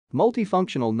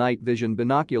Multifunctional night vision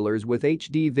binoculars with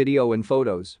HD video and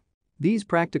photos. These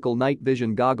practical night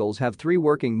vision goggles have 3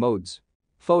 working modes: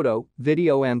 photo,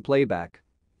 video and playback.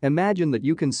 Imagine that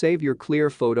you can save your clear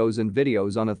photos and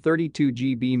videos on a 32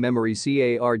 GB memory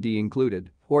card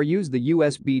included, or use the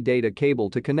USB data cable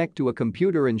to connect to a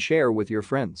computer and share with your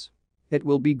friends. It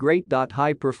will be great.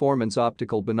 High-performance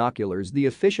optical binoculars. The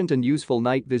efficient and useful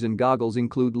night vision goggles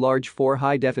include large 4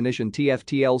 high-definition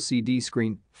TFT LCD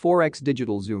screen, 4x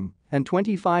digital zoom, and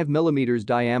 25mm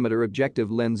diameter objective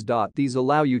lens. These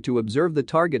allow you to observe the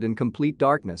target in complete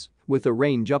darkness, with a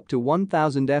range up to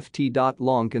 1000 ft.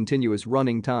 Long continuous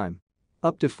running time.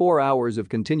 Up to 4 hours of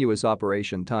continuous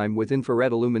operation time with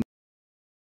infrared illumination.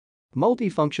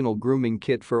 Multifunctional grooming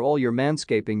kit for all your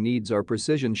manscaping needs. Our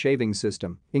precision shaving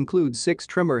system includes 6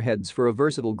 trimmer heads for a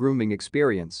versatile grooming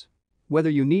experience. Whether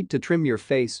you need to trim your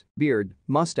face, beard,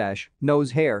 mustache,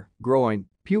 nose hair, groin,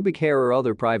 pubic hair or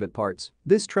other private parts,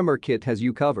 this trimmer kit has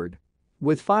you covered.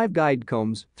 With 5 guide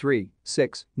combs, 3,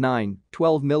 6, 9,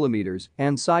 12mm,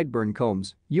 and sideburn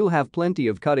combs, you'll have plenty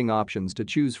of cutting options to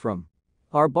choose from.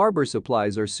 Our barber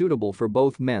supplies are suitable for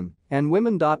both men and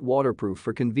women. Waterproof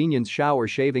for convenience shower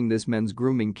shaving. This men's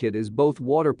grooming kit is both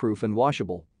waterproof and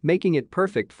washable, making it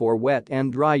perfect for wet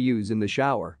and dry use in the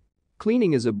shower.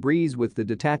 Cleaning is a breeze with the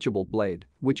detachable blade,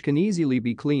 which can easily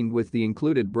be cleaned with the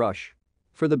included brush.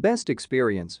 For the best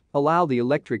experience, allow the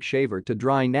electric shaver to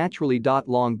dry naturally.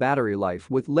 Long battery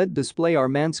life with LED display. Our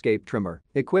Manscaped trimmer,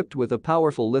 equipped with a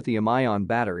powerful lithium-ion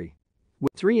battery.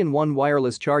 With 3-in-1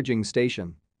 wireless charging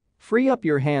station. Free up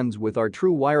your hands with our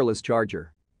true wireless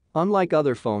charger. Unlike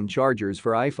other phone chargers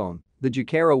for iPhone, the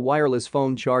Jacaro wireless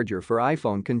phone charger for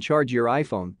iPhone can charge your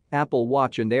iPhone, Apple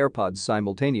Watch and AirPods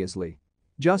simultaneously.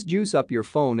 Just juice up your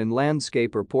phone in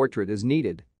landscape or portrait as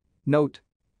needed. Note: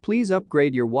 please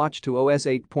upgrade your watch to OS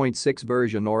 8.6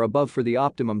 version or above for the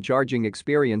optimum charging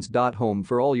experience. Home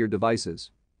for all your devices.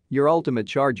 Your ultimate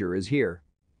charger is here.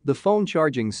 The phone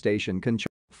charging station can charge.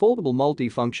 Foldable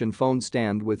multifunction phone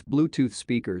stand with Bluetooth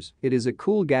speakers. It is a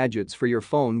cool gadgets for your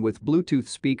phone with Bluetooth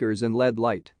speakers and LED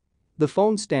light. The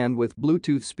phone stand with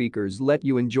Bluetooth speakers let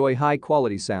you enjoy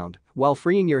high-quality sound while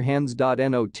freeing your hands. Not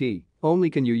only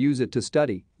can you use it to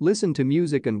study, listen to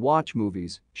music and watch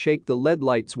movies, shake the LED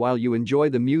lights while you enjoy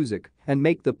the music, and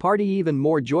make the party even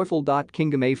more joyful.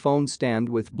 Kingdom A phone stand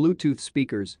with Bluetooth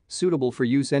speakers, suitable for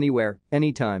use anywhere,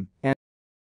 anytime, and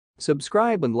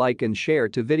subscribe and like and share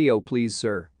to video please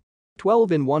sir.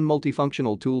 12-in-1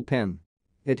 multifunctional tool pen.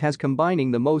 It has combining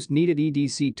the most needed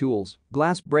EDC tools,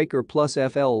 glass breaker plus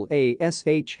FLASHLIGHT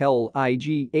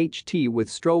with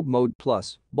strobe mode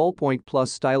plus, ballpoint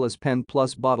plus stylus pen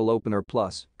plus bottle opener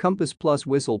plus, compass plus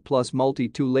whistle plus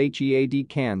multi-tool. HEAD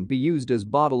can be used as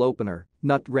bottle opener,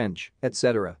 nut wrench,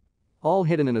 etc. All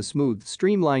hidden in a smooth,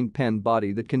 streamlined pen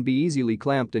body that can be easily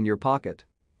clamped in your pocket.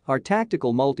 Our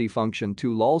tactical multifunction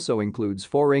tool also includes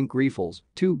 4 ink refills,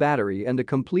 2 battery and a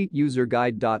complete user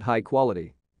guide. High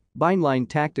quality Bineline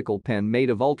tactical pen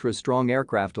made of ultra-strong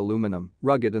aircraft aluminum,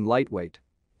 rugged and lightweight.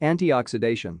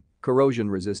 Antioxidation, corrosion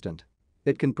resistant.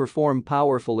 It can perform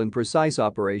powerful and precise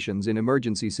operations in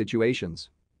emergency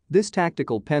situations. This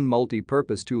tactical pen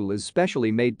multi-purpose tool is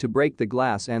specially made to break the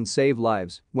glass and save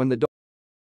lives when the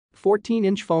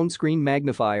 14-inch phone screen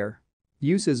magnifier.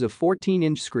 Uses a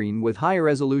 14-inch screen with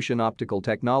high-resolution optical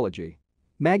technology.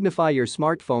 Magnify your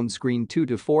smartphone screen 2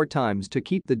 to 4 times to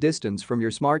keep the distance from your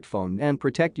smartphone and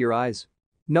protect your eyes.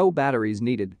 No batteries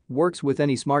needed, works with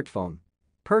any smartphone.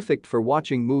 Perfect for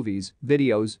watching movies,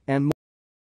 videos, and more.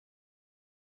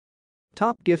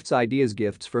 Top gifts ideas.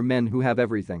 Gifts for men who have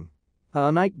everything.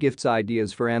 Nike gifts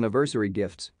ideas for anniversary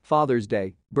gifts, Father's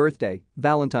Day, birthday,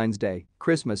 Valentine's Day,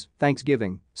 Christmas,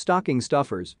 Thanksgiving, stocking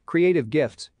stuffers, creative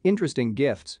gifts, interesting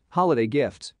gifts, holiday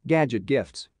gifts, gadget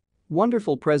gifts.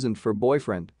 Wonderful present for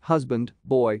boyfriend, husband,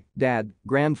 boy, dad,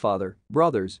 grandfather,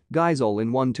 brothers, guys all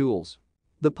in one tools.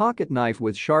 The pocket knife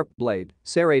with sharp blade,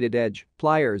 serrated edge,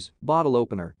 pliers, bottle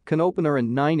opener, can opener and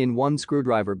 9-in-1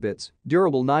 screwdriver bits,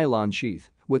 durable nylon sheath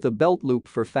with a belt loop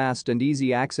for fast and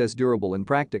easy access. Durable in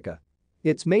Practica.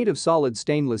 It's made of solid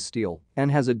stainless steel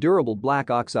and has a durable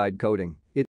black oxide coating.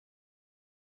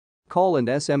 Call and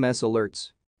SMS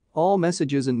alerts. All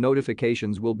messages and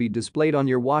notifications will be displayed on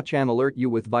your watch and alert you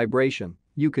with vibration.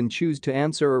 You can choose to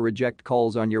answer or reject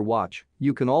calls on your watch.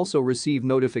 You can also receive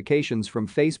notifications from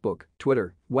Facebook,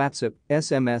 Twitter, WhatsApp,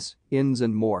 SMS, INS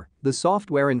and more. The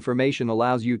software information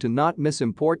allows you to not miss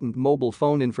important mobile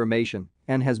phone information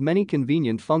and has many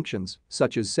convenient functions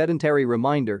such as sedentary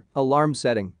reminder, alarm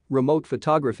setting, remote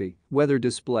photography, weather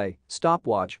display,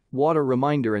 stopwatch, water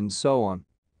reminder and so on.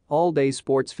 All-day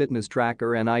sports fitness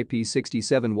tracker and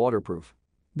IP67 waterproof.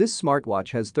 This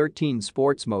smartwatch has 13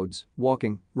 sports modes: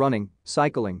 walking, running,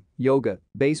 cycling, yoga,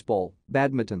 baseball,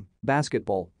 badminton,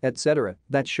 basketball, etc.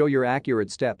 that show your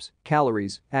accurate steps,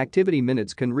 calories, activity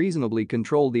minutes, can reasonably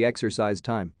control the exercise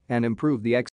time and improve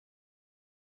the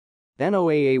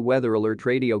NOAA Weather Alert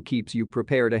Radio keeps you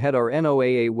prepared ahead. Our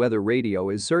NOAA Weather Radio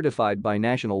is certified by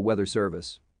National Weather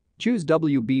Service. Choose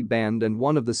WB band and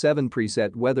one of the 7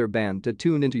 preset weather band to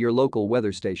tune into your local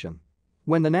weather station.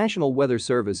 When the National Weather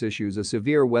Service issues a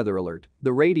severe weather alert,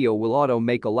 the radio will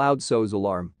auto-make a loud SOS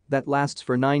alarm that lasts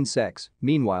for 9 seconds.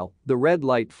 Meanwhile, the red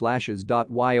light flashes.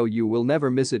 You will never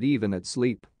miss it even at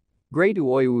sleep. Great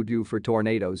Uoyudu for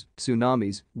tornadoes,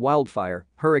 tsunamis, wildfire,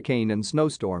 hurricane and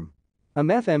snowstorm.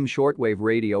 FM shortwave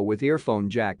radio with earphone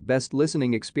jack, best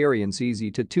listening experience,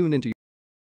 easy to tune into.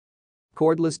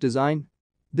 Cordless design?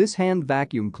 This hand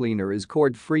vacuum cleaner is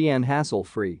cord-free and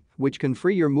hassle-free, which can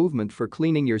free your movement for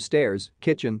cleaning your stairs,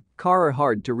 kitchen, car or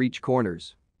hard-to-reach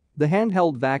corners. The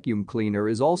handheld vacuum cleaner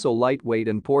is also lightweight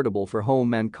and portable for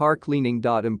home and car cleaning.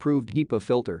 Improved HEPA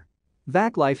filter.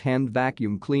 VacLife hand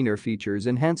vacuum cleaner features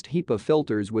enhanced HEPA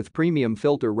filters with premium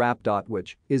filter wrap.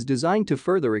 Which is designed to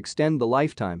further extend the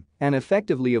lifetime and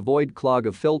effectively avoid clog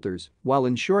of filters while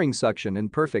ensuring suction in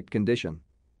perfect condition.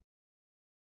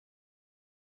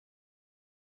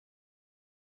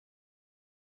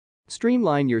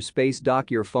 Streamline your space. Dock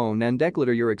your phone and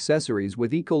declutter your accessories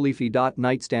with EcoLeafy.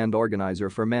 Nightstand organizer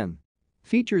for men.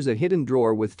 Features a hidden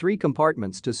drawer with 3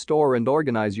 compartments to store and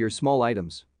organize your small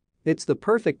items. It's the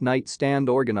perfect nightstand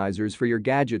organizers for your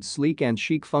gadgets. Sleek and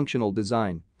chic functional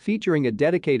design, featuring a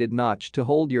dedicated notch to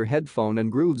hold your headphone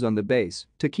and grooves on the base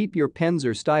to keep your pens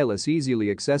or stylus easily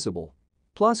accessible.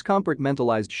 Plus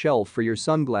compartmentalized shelf for your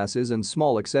sunglasses and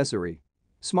small accessory.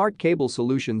 Smart Cable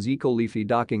Solutions EcoLeafy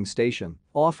Docking Station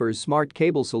offers smart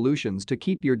cable solutions to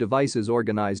keep your devices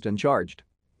organized and charged.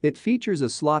 It features a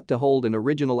slot to hold an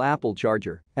original Apple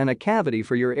charger and a cavity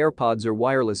for your AirPods or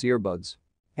wireless earbuds.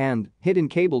 And hidden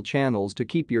cable channels to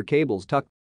keep your cables tucked.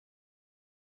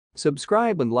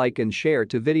 Subscribe and like and share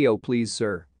to video please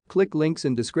sir. Click links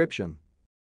in description.